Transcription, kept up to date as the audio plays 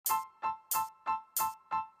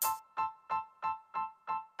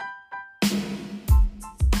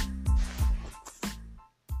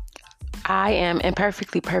I am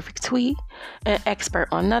Imperfectly Perfect Tweet, an expert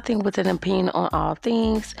on nothing with an opinion on all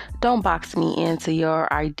things. Don't box me into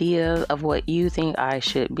your ideas of what you think I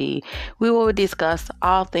should be. We will discuss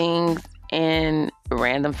all things in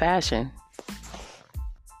random fashion.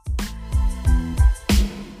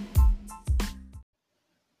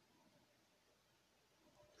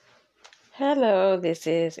 Hello, this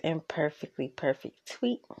is Imperfectly Perfect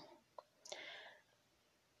Tweet.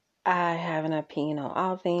 I have an opinion on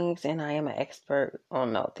all things, and I am an expert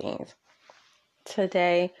on no things.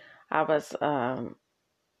 Today, I was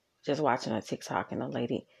just watching a TikTok, and a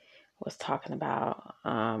lady was talking about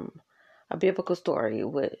a biblical story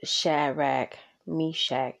with Shadrach,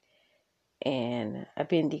 Meshach, and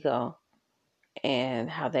Abednego,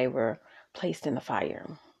 and how they were placed in the fire,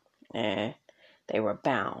 and they were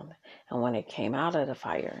bound. And when they came out of the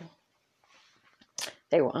fire,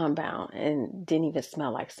 they were unbound and didn't even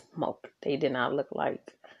smell like smoke. They did not look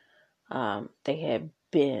like they had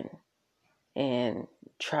been in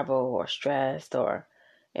trouble or stressed or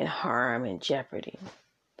in harm and jeopardy.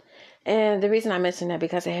 And the reason I mentioned that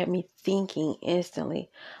because it had me thinking instantly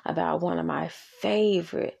about one of my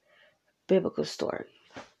favorite biblical stories,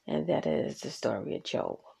 and that is the story of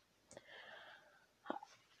Job.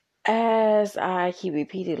 As I keep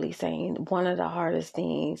repeatedly saying, one of the hardest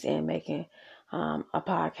things in making a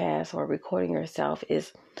podcast or recording yourself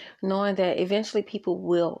is knowing that eventually people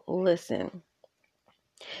will listen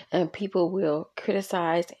and people will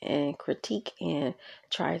criticize and critique and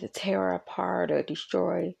try to tear apart or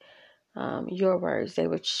destroy your words. They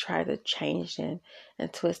would try to change them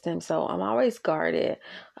and twist them. So I'm always guarded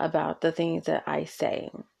about the things that I say.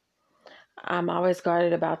 I'm always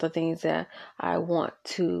guarded about the things that I want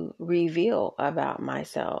to reveal about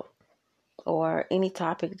myself or any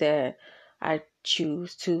topic that I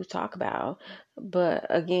choose to talk about. But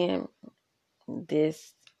again,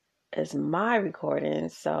 this is my recording,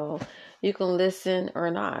 so you can listen or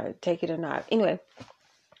not, take it or not. Anyway,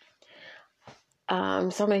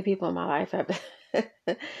 so many people in my life have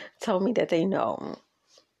told me that they know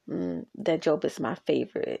that Job is my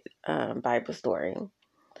favorite Bible story.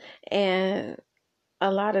 And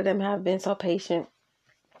a lot of them have been so patient.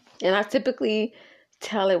 And I typically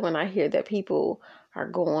tell it when I hear that people are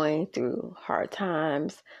going through hard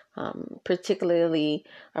times, particularly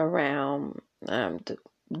around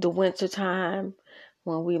the winter time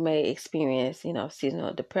when we may experience,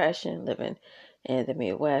 seasonal depression living in the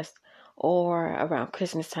Midwest, or around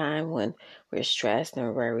Christmas time when we're stressed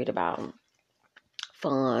and worried about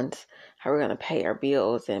funds, how we're going to pay our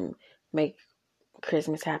bills and make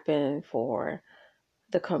Christmas happen, for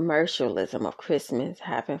the commercialism of Christmas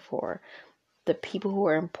happen for the people who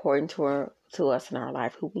are important to us in our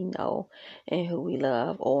life, who we know and who we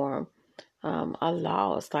love, or a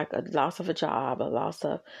loss, like a loss of a job, a loss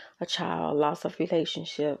of a child, loss of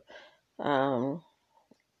relationship. I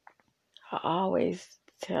always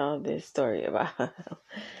tell this story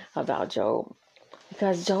about Job,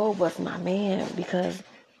 because Job was my man, because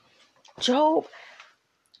Job,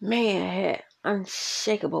 man, had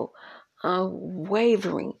unshakable,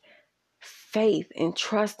 unwavering faith and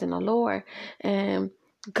trust in the Lord. And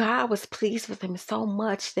God was pleased with him so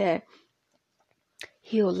much that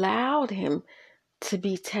he allowed him to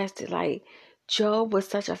be tested. Like, Job was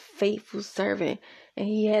such a faithful servant, and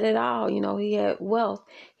he had it all. He had wealth,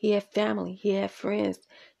 he had family, he had friends,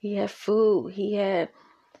 he had food, he had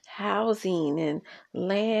housing and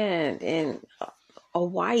land and a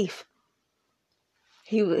wife.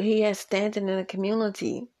 He had standing in the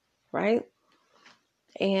community, right?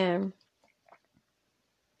 And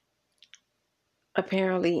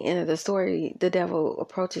apparently, in the story, the devil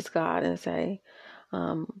approaches God and say,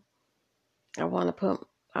 I want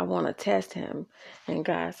to test him. And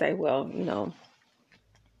God say, well,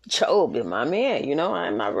 Job is my man.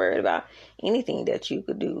 I'm not worried about anything that you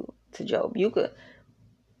could do to Job. You could,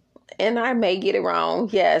 and I may get it wrong.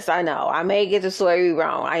 Yes, I know. I may get the story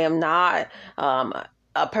wrong. I am not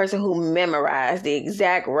a person who memorized the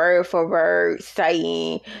exact word for word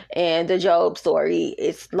saying and the Job story.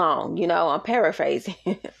 It's long, I'm paraphrasing.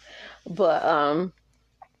 But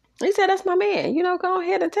he said, that's my man. Go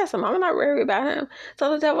ahead and test him. I'm not worried about him.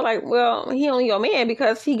 So the devil like, well, he only your man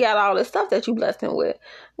because he got all the stuff that you blessed him with.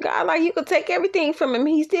 God, like, you could take everything from him.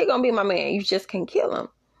 He's still going to be my man. You just can kill him.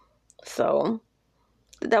 So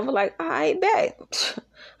the devil like, all right, bet.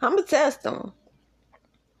 I'm going to test him.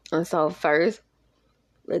 And so first,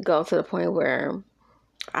 it goes to the point where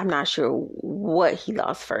I'm not sure what he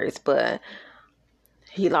lost first, but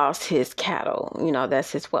he lost his cattle.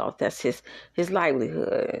 That's his wealth. That's his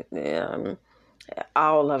livelihood.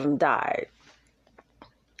 All of them died.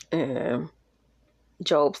 And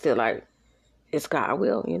Job still like, it's God's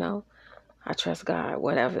will, you know. I trust God.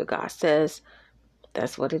 Whatever God says,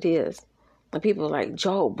 that's what it is. And people are like,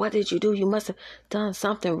 Job, what did you do? You must have done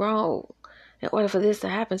something wrong in order for this to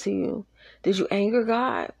happen to you. Did you anger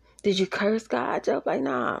God? Did you curse God? Job like,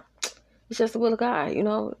 nah, it's just the will of God. You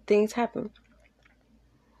know, things happen.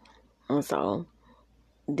 And so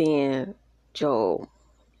then Job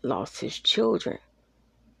lost his children.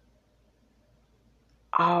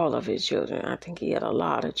 All of his children. I think he had a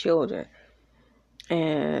lot of children.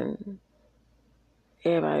 And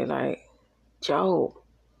everybody like, Job,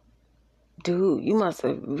 dude, you must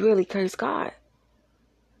have really cursed God.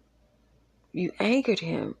 You angered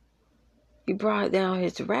him. You brought down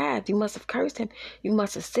his wrath. You must have cursed him. You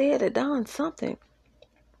must have said or done something.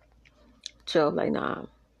 Job like, nah,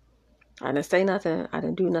 I didn't say nothing. I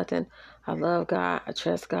didn't do nothing. I love God. I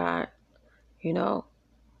trust God. You know,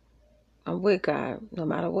 I'm with God no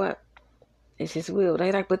matter what. It's his will.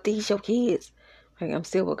 They like, but these your kids. Like, I'm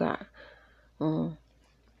still with God.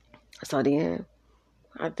 So then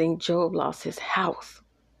I think Job lost his house.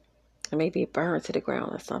 And maybe it burned to the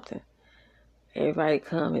ground or something. Everybody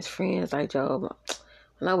come, his friends like, Job,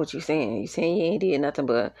 I know what you're saying. You're saying you ain't did nothing,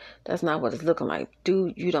 but that's not what it's looking like.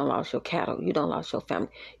 Dude, you done lost your cattle. You done lost your family.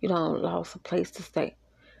 You done lost a place to stay.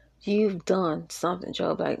 You've done something,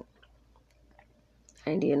 Job. Like,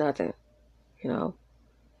 I ain't did nothing. You know,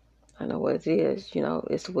 I know what it is. You know,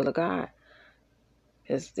 it's the will of God.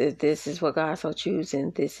 This is what God so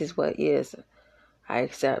choosing. This is what is. I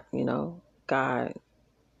accept, you know, God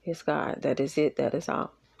is God. That is it. That is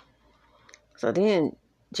all. So then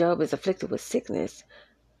Job is afflicted with sickness.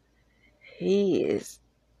 He is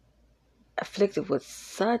afflicted with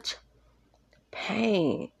such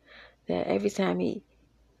pain that every time he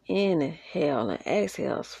inhales and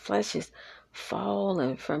exhales, flesh is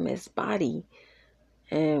falling from his body.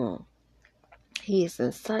 And he is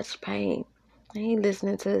in such pain. And he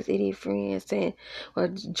listening to his idiot friend saying, well,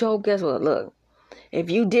 Job, guess what? Look, if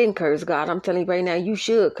you didn't curse God, I'm telling you right now, you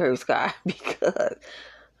should curse God, because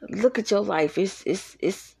look at your life.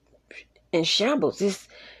 It's in shambles. It's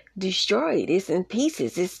destroyed. It's in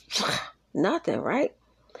pieces. It's nothing, right?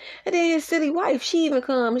 And then his silly wife, she even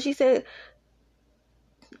come and she said,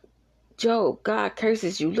 Job, God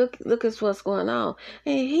curses you. Look at what's going on.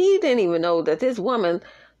 And he didn't even know that this woman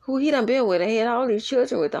who he done been with and had all these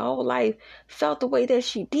children with the whole life felt the way that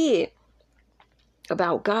she did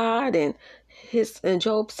about God and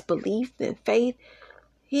Job's belief and faith.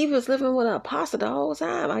 He was living with an apostle the whole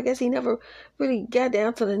time. I guess he never really got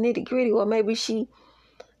down to the nitty gritty, or maybe she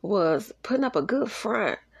was putting up a good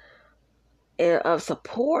front of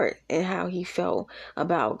support in how he felt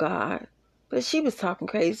about God. But she was talking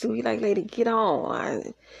crazy, so he like, lady, get on.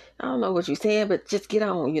 I don't know what you're saying, but just get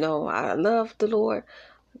on. You know, I love the Lord.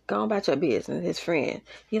 Go on about your business. His friend,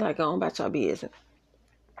 he like, go on about your business.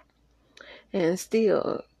 And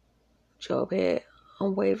still, Job had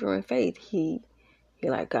unwavering faith. He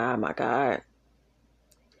like, God, my God.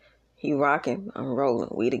 He rocking, I'm rolling.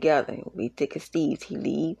 We together. We thick as thieves. He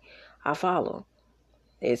lead, I follow.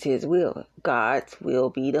 It's his will. God's will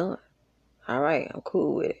be done. All right, I'm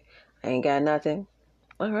cool with it. I ain't got nothing.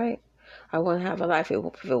 All right. I wouldn't have a life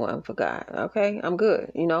if it wasn't for God. Okay, I'm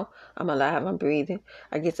good. You know, I'm alive. I'm breathing.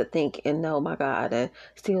 I get to think and know my God and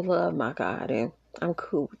still love my God, and I'm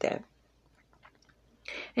cool with that.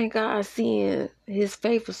 And God, seeing his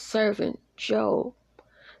faithful servant Job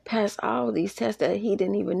pass all these tests that he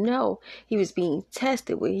didn't even know he was being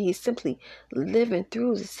tested with. He's simply living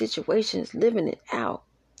through the situations, living it out.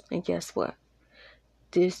 And guess what?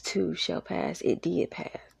 This too shall pass. It did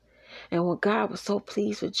pass. And when God was so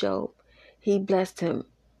pleased with Job, he blessed him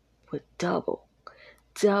with double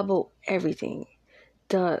everything.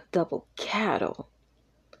 Double cattle,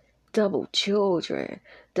 double children,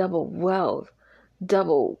 double wealth,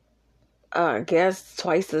 double, I guess,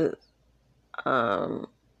 twice the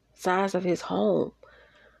size of his home.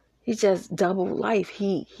 He just double life.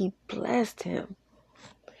 He blessed him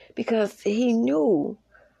because he knew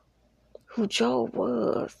who Job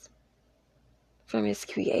was from his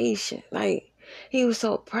creation. Like, he was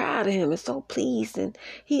so proud of him and so pleased, and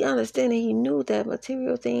he understood and he knew that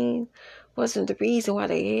material thing wasn't the reason why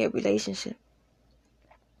they had a relationship.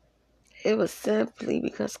 It was simply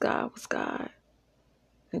because God was God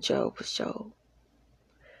and Job was Job.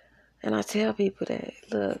 And I tell people that,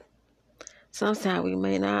 look, sometimes we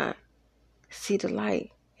may not see the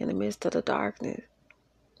light in the midst of the darkness,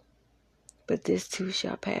 but this too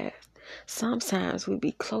shall pass. Sometimes we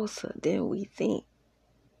be closer than we think,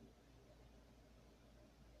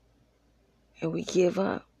 and we give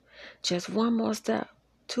up just one more step,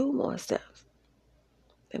 two more steps,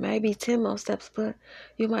 It may be 10 more steps, but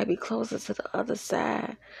you might be closer to the other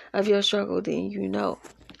side of your struggle than you know.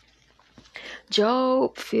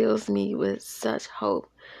 Job fills me with such hope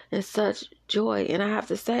and such joy. And I have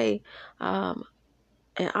to say,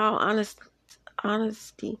 in all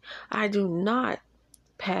honesty, I do not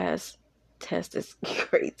pass tests as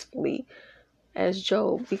gracefully as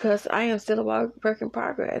Job, because I am still a work in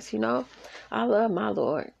progress, I love my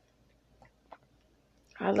Lord.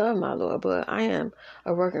 But I am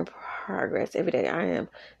a work in progress every day. I am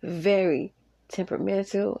very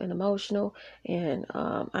temperamental and emotional, and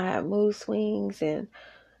I have mood swings, and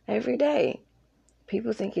every day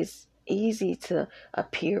people think it's easy to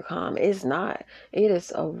appear calm. It's not. It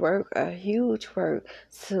is a huge work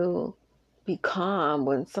to be calm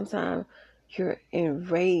when sometimes you're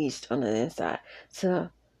enraged on the inside.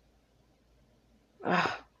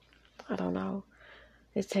 I don't know.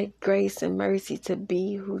 It takes grace and mercy to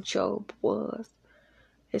be who Job was.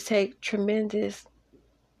 It takes tremendous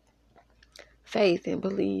faith and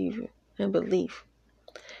belief.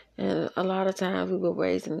 And a lot of times we were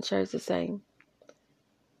raised in the church to say,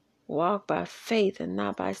 walk by faith and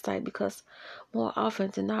not by sight, because more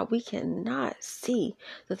often than not, we cannot see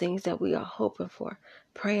the things that we are hoping for,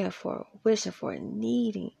 praying for, wishing for, and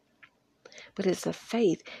needing. But it's a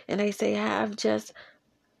faith. And they say have just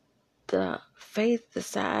the faith the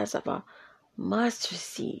size of a mustard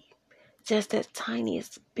seed, just that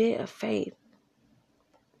tiniest bit of faith.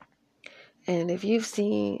 And if you've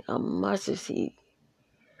seen a mustard seed,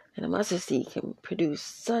 and a mustard seed can produce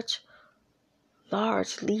such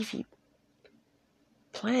large leafy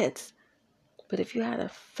plants, but if you had a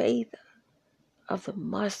faith of the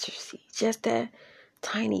mustard seed, just that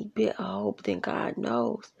tiny bit of hope, then God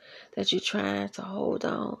knows that you're trying to hold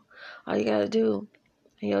on. All you got to do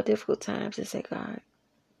in your difficult times is say, God,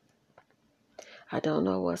 I don't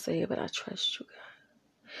know what's ahead, but I trust you, God.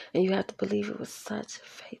 And you have to believe it with such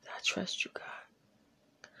faith. I trust you,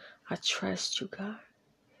 God. I trust you, God.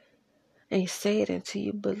 And you say it until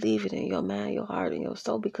you believe it in your mind, your heart, and your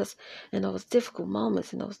soul. Because in those difficult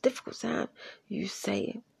moments, in those difficult times, you say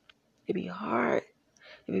it. It be hard.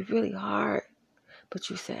 It be really hard. But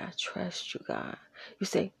you say, I trust you, God. You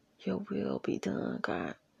say, your will be done,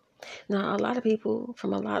 God. Now, a lot of people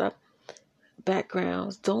from a lot of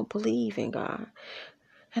backgrounds don't believe in God.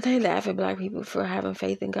 And they laugh at black people for having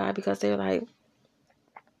faith in God, because they're like,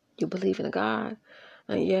 you believe in God.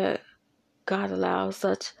 And yet, God allows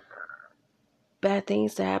such bad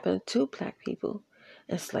things to happen to black people.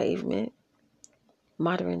 Enslavement,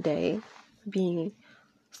 modern day, being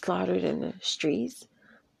slaughtered in the streets,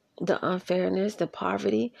 the unfairness, the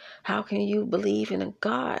poverty. How can you believe in a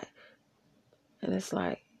God? And it's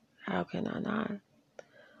like, how can I not?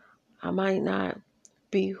 I might not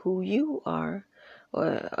be who you are, or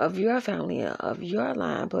of your family, or of your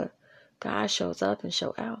line, but God shows up and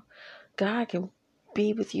show out. God can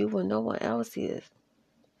be with you when no one else is.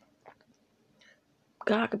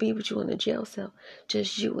 God could be with you in a jail cell,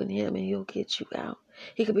 just you and him, and he'll get you out.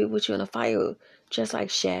 He could be with you in a fire, just like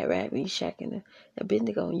Shadrach, Meshach, and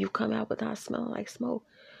Abednego, and you come out without smelling like smoke.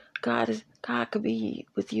 God could be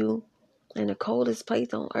with you in the coldest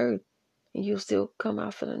place on earth, and you'll still come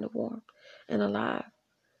out feeling the warmth and alive.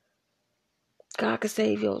 God could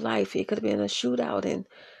save your life. It could have been a shootout and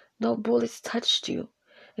no bullets touched you.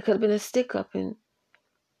 It could have been a stick up, and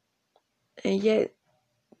yet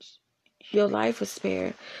your life was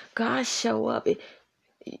spared. God show up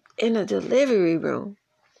in a delivery room.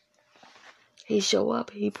 He show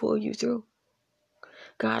up. He pull you through.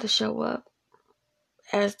 God will show up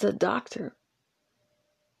as the doctor,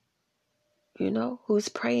 who's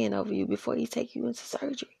praying over you before he take you into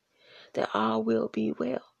surgery, that all will be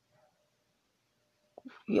well.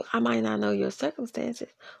 I might not know your circumstances.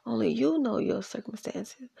 Only you know your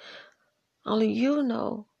circumstances. Only you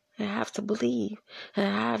know, and have to believe and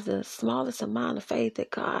have the smallest amount of faith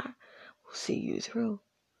that God will see you through.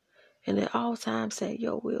 And at all times say,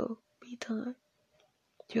 your will be done.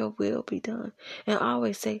 Your will be done. And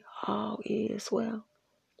always say, all is well.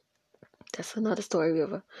 That's another story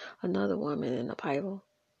of another woman in the Bible.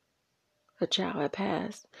 Her child had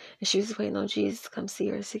passed, and she was waiting on Jesus to come see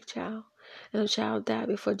her sick child. And the child died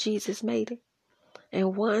before Jesus made it.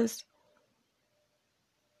 And once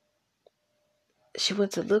she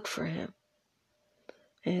went to look for him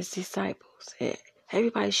and his disciples, and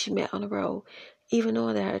everybody she met on the road, even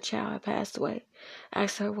knowing that her child had passed away,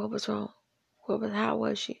 asked her what was wrong. How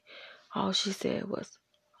was she? All she said was,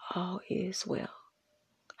 all is well.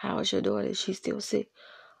 How is your daughter? Is she still sick?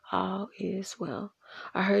 All is well.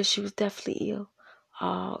 I heard she was definitely ill.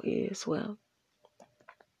 All is well.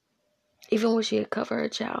 Even when she had covered her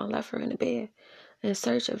child and left her in the bed, in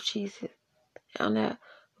search of Jesus, on that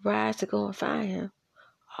ride to go and find him,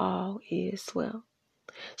 all is well.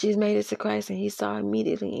 She's made it to Christ, and he saw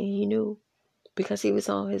immediately, and he knew, because he was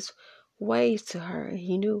on his way to her, and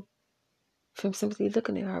he knew from simply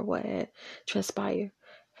looking at her what had transpired.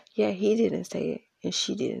 Yeah, he didn't say it, and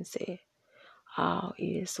she didn't say it. All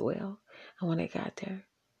is well. And when they got there,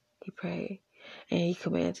 he prayed, and he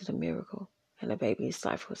commanded a miracle, and the baby's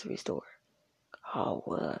life was restored. All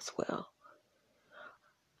was well.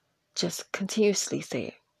 Just continuously say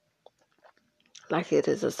it, like it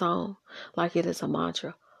is a song, like it is a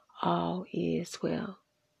mantra. All is well.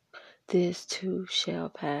 This too shall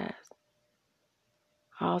pass.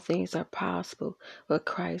 All things are possible with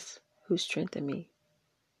Christ who strengthened me.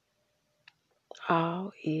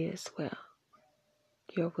 All is well.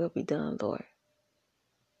 Your will be done, Lord.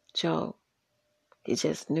 Job, he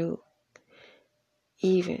just knew,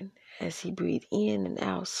 even as he breathed in and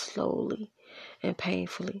out slowly and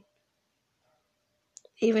painfully,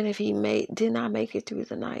 even if he did not make it through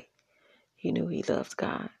the night, he knew he loved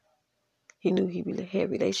God. He knew he had a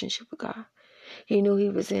relationship with God. He knew he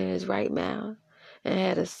was in his right mind and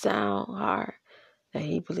had a sound heart, that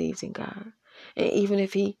he believed in God. And even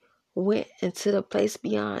if he went into the place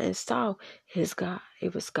beyond and saw his God,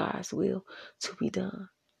 it was God's will to be done.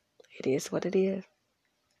 It is what it is.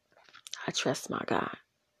 I trust my God.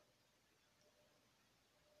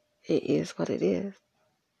 It is what it is.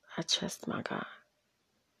 I trust my God.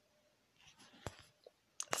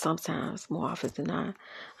 Sometimes, more often than not,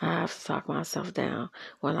 I have to talk myself down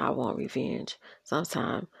when I want revenge.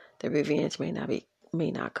 Sometimes the revenge may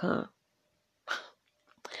not come.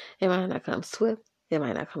 It might not come swift. It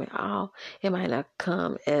might not come at all. It might not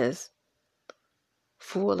come as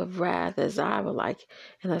full of wrath as I would like,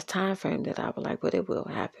 in a time frame that I would like, but it will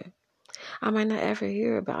happen. I might not ever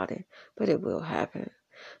hear about it, but it will happen.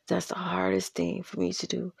 That's the hardest thing for me to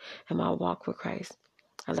do in my walk with Christ.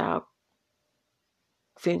 Allow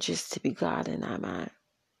vengeance to be God and not mine.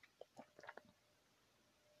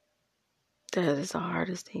 That is the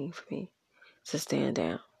hardest thing for me, to stand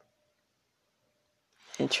down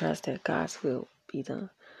and trust that God's will be done.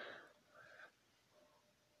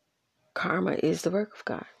 Karma is the work of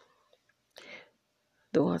God.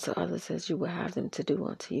 Do unto others as you would have them to do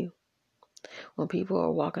unto you. When people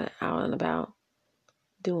are walking out and about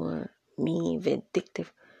doing mean,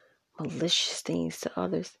 vindictive, malicious things to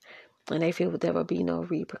others, and they feel there will be no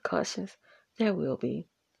repercussions, there will be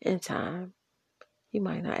in time. You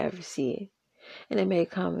might not ever see it. And it may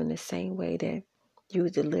come in the same way that you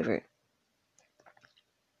delivered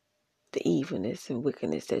the evilness and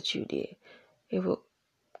wickedness that you did. It will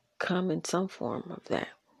come in some form of that.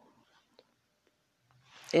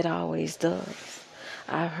 It always does.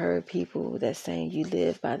 I've heard people that saying, you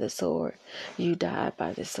live by the sword, you die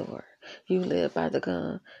by the sword. You live by the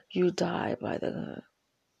gun, you die by the gun.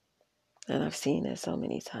 And I've seen that so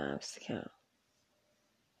many times to count.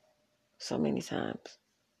 So many times.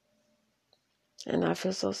 And I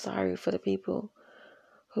feel so sorry for the people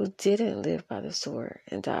who didn't live by the sword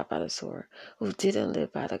and died by the sword, who didn't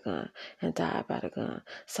live by the gun and died by the gun.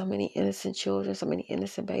 So many innocent children, so many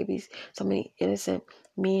innocent babies, so many innocent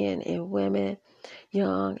men and women,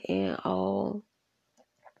 young and old.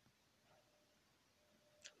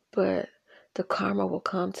 But the karma will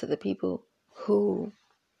come to the people who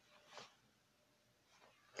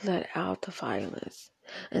let out the violence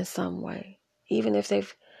in some way. Even if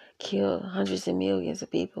they've killed hundreds of millions of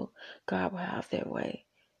people, God will have their way.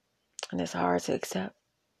 And it's hard to accept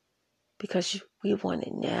because we want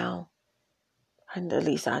it now. And at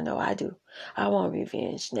least I know I do. I want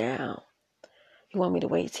revenge now. You want me to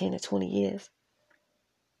wait 10 to 20 years?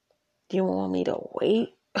 You want me to wait?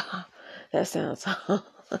 That sounds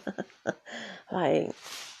like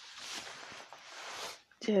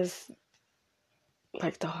just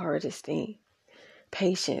like the hardest thing.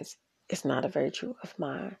 Patience is not a virtue of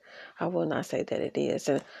mine. I will not say that it is.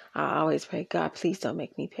 And I always pray, God, please don't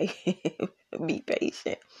make me be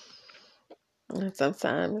patient. And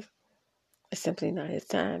sometimes it's simply not his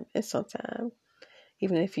time. And sometimes,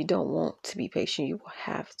 even if you don't want to be patient, you will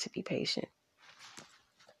have to be patient.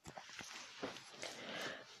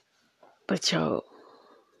 But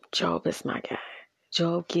Job is my guy.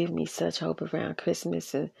 Job gave me such hope around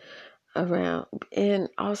Christmas and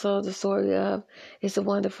also the story of It's a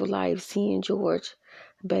Wonderful Life, seeing George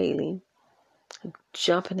Bailey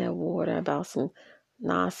jump in that water about some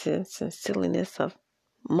nonsense and silliness of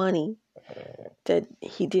money that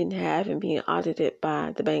he didn't have and being audited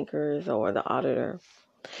by the bankers or the auditor.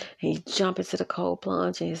 And he jumped into the cold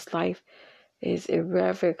plunge and his life is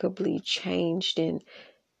irrevocably changed and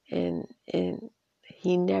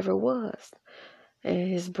he never was. and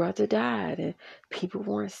his brother died, and people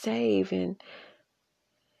weren't saved, and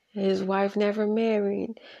his wife never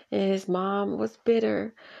married, and his mom was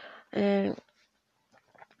bitter, and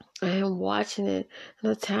him watching it,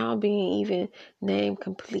 and the town being even named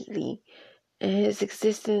completely, and his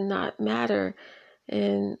existence not matter,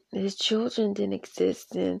 and his children didn't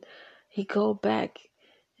exist, and he go back,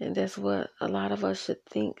 and that's what a lot of us should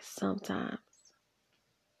think sometimes.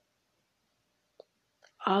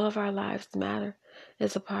 All of our lives matter.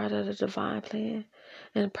 It's a part of the divine plan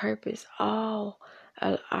and purpose. All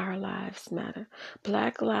of our lives matter.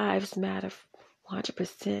 Black lives matter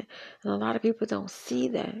 100%. And a lot of people don't see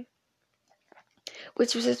that.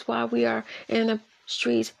 Which is just why we are in the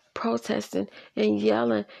streets protesting and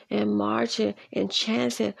yelling and marching and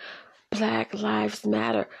chanting, Black lives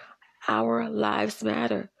matter. Our lives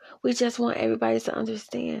matter. We just want everybody to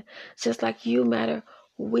understand. Just like you matter,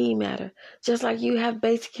 we matter. Just like you have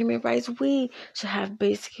basic human rights, we should have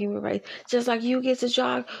basic human rights. Just like you get to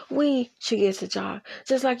jog, we should get to jog.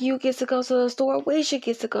 Just like you get to go to the store, we should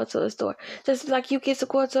get to go to the store. Just like you get to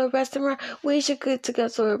go to a restaurant, we should get to go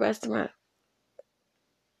to a restaurant.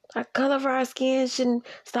 The color of our skin shouldn't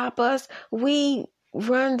stop us. We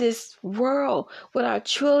run this world with our $1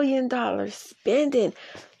 trillion spending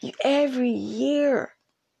every year.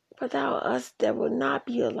 Without us, there will not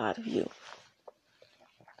be a lot of you.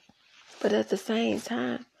 But at the same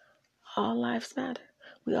time, all lives matter.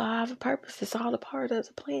 We all have a purpose. It's all a part of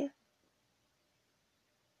the plan.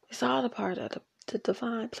 It's all a part of the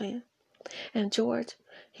divine plan. And George,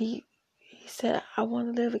 he said, I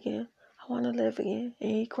want to live again. I want to live again.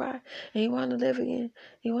 And he cried. And he wanted to live again.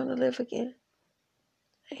 He wanted to live again.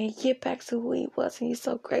 And he get back to who he was. And he's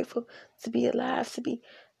so grateful to be alive, to be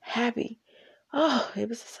happy. Oh, it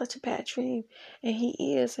was such a bad dream. And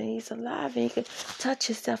he is, and he's alive, and he can touch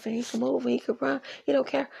himself, and he can move, and he can run. He don't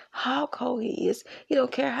care how cold he is. He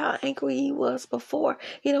don't care how angry he was before.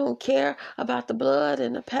 He don't care about the blood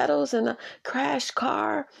and the petals and the crashed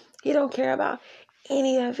car. He don't care about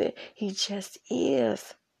any of it. He just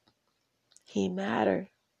is. He mattered.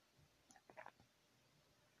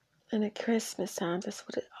 And at Christmas time, that's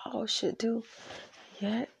what it all should do.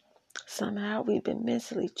 Yet, somehow we've been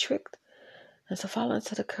mentally tricked and to fall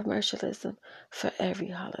into the commercialism for every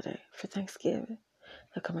holiday. For Thanksgiving,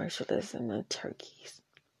 the commercialism and turkeys.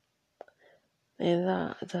 And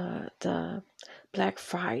the Black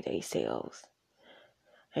Friday sales.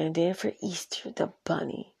 And then for Easter, the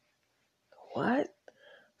bunny. What?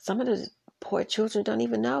 Some of the poor children don't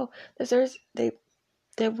even know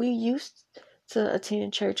that we used to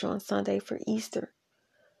attend church on Sunday for Easter.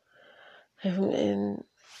 And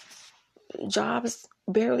jobs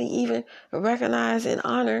barely even recognize and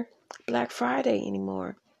honor Black Friday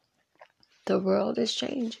anymore. The world is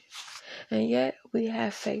changing. And yet we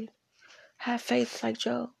have faith. Have faith like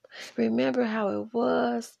Job. Remember how it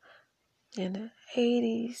was in the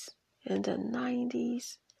 80s, in the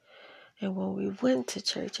 90s. And when we went to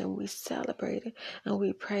church and we celebrated and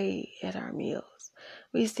we prayed at our meals.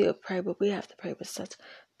 We still pray, but we have to pray with such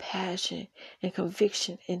passion and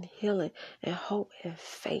conviction and healing and hope and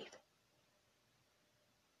faith.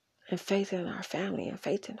 And faith in our family and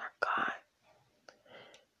faith in our God.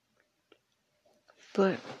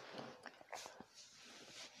 But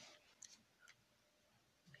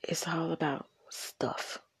it's all about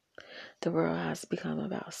stuff. The world has become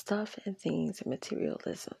about stuff and things and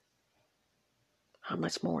materialism. How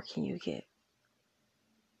much more can you get?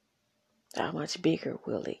 How much bigger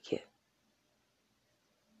will it get?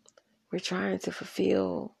 We're trying to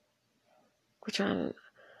fulfill,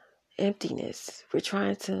 emptiness. We're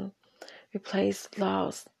trying to replace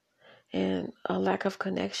loss and a lack of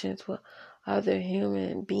connections with other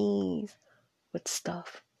human beings with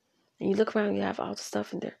stuff. And you look around, you have all the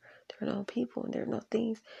stuff, and there are no people, and there are no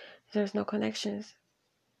things. There's no connections.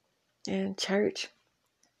 In church,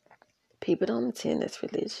 people don't attend as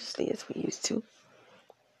religiously as we used to.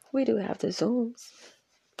 We do have the Zooms,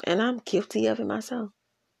 and I'm guilty of it myself.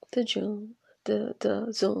 The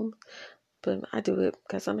Zoom, but I do it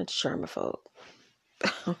because I'm a germaphobe.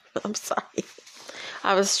 I'm sorry.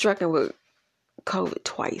 I was stricken with COVID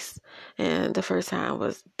twice, and the first time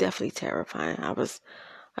was definitely terrifying. I was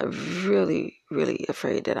really, really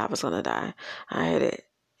afraid that I was going to die. I had it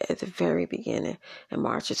at the very beginning in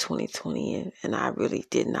March of 2020, and I really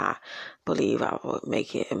did not believe I would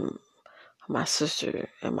make it. And my sister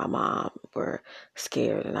and my mom were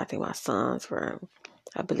scared, and I think my sons were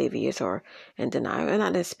oblivious or in denial, and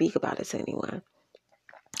I didn't speak about it to anyone.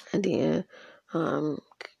 And then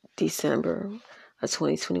December of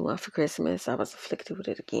 2021 for Christmas, I was afflicted with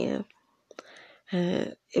it again.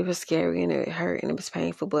 And it was scary and it hurt and it was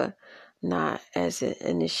painful, but not as it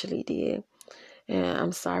initially did. And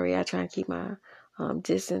I'm sorry, I try and keep my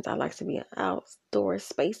distance. I like to be in outdoor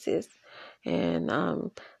spaces and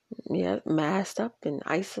masked up and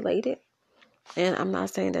isolated. And I'm not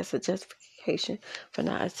saying that's a justification for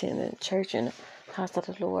not attending church and the house of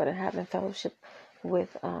the Lord and having fellowship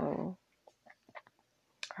with our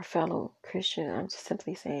fellow Christian. I'm just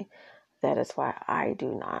simply saying that is why I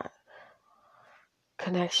do not.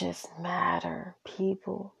 Connections matter.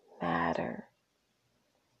 People matter.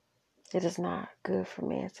 It is not good for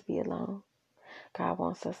man to be alone. God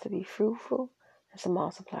wants us to be fruitful and to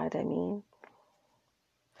multiply. That means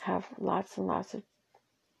have lots and lots of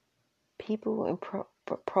people and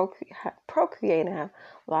procreate and have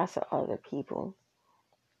lots of other people.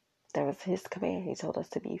 That was his command. He told us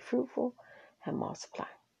to be fruitful and multiply.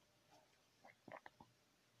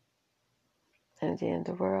 And then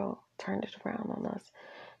the world turned it around on us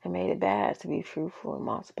and made it bad to be fruitful and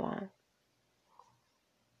multiply.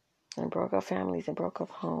 And broke up families and broke up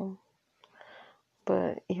home.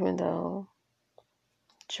 But even though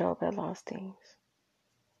Job had lost things,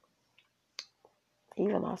 he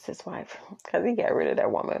even lost his wife because he got rid of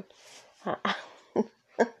that woman.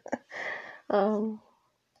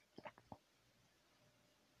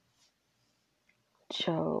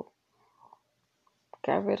 Job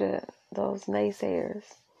got rid of those naysayers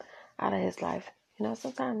out of his life. You know,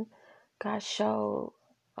 sometimes God showed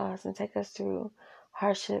us and take us through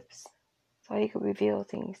hardships so he could reveal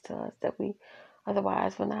things to us that we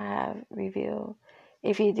otherwise would not have revealed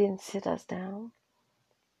if he didn't sit us down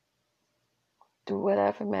through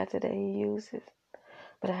whatever method that he uses.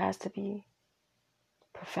 But it has to be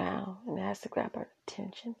profound and it has to grab our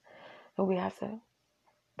attention. And we have to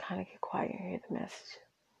kind of get quiet and hear the message.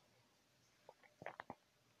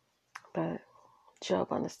 But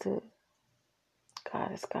Job understood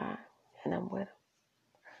God is God and I'm with him.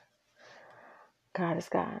 God is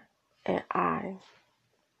God and I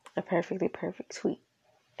am perfectly perfect, sweet,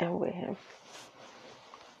 and with him.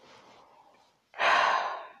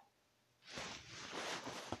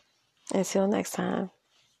 Until next time.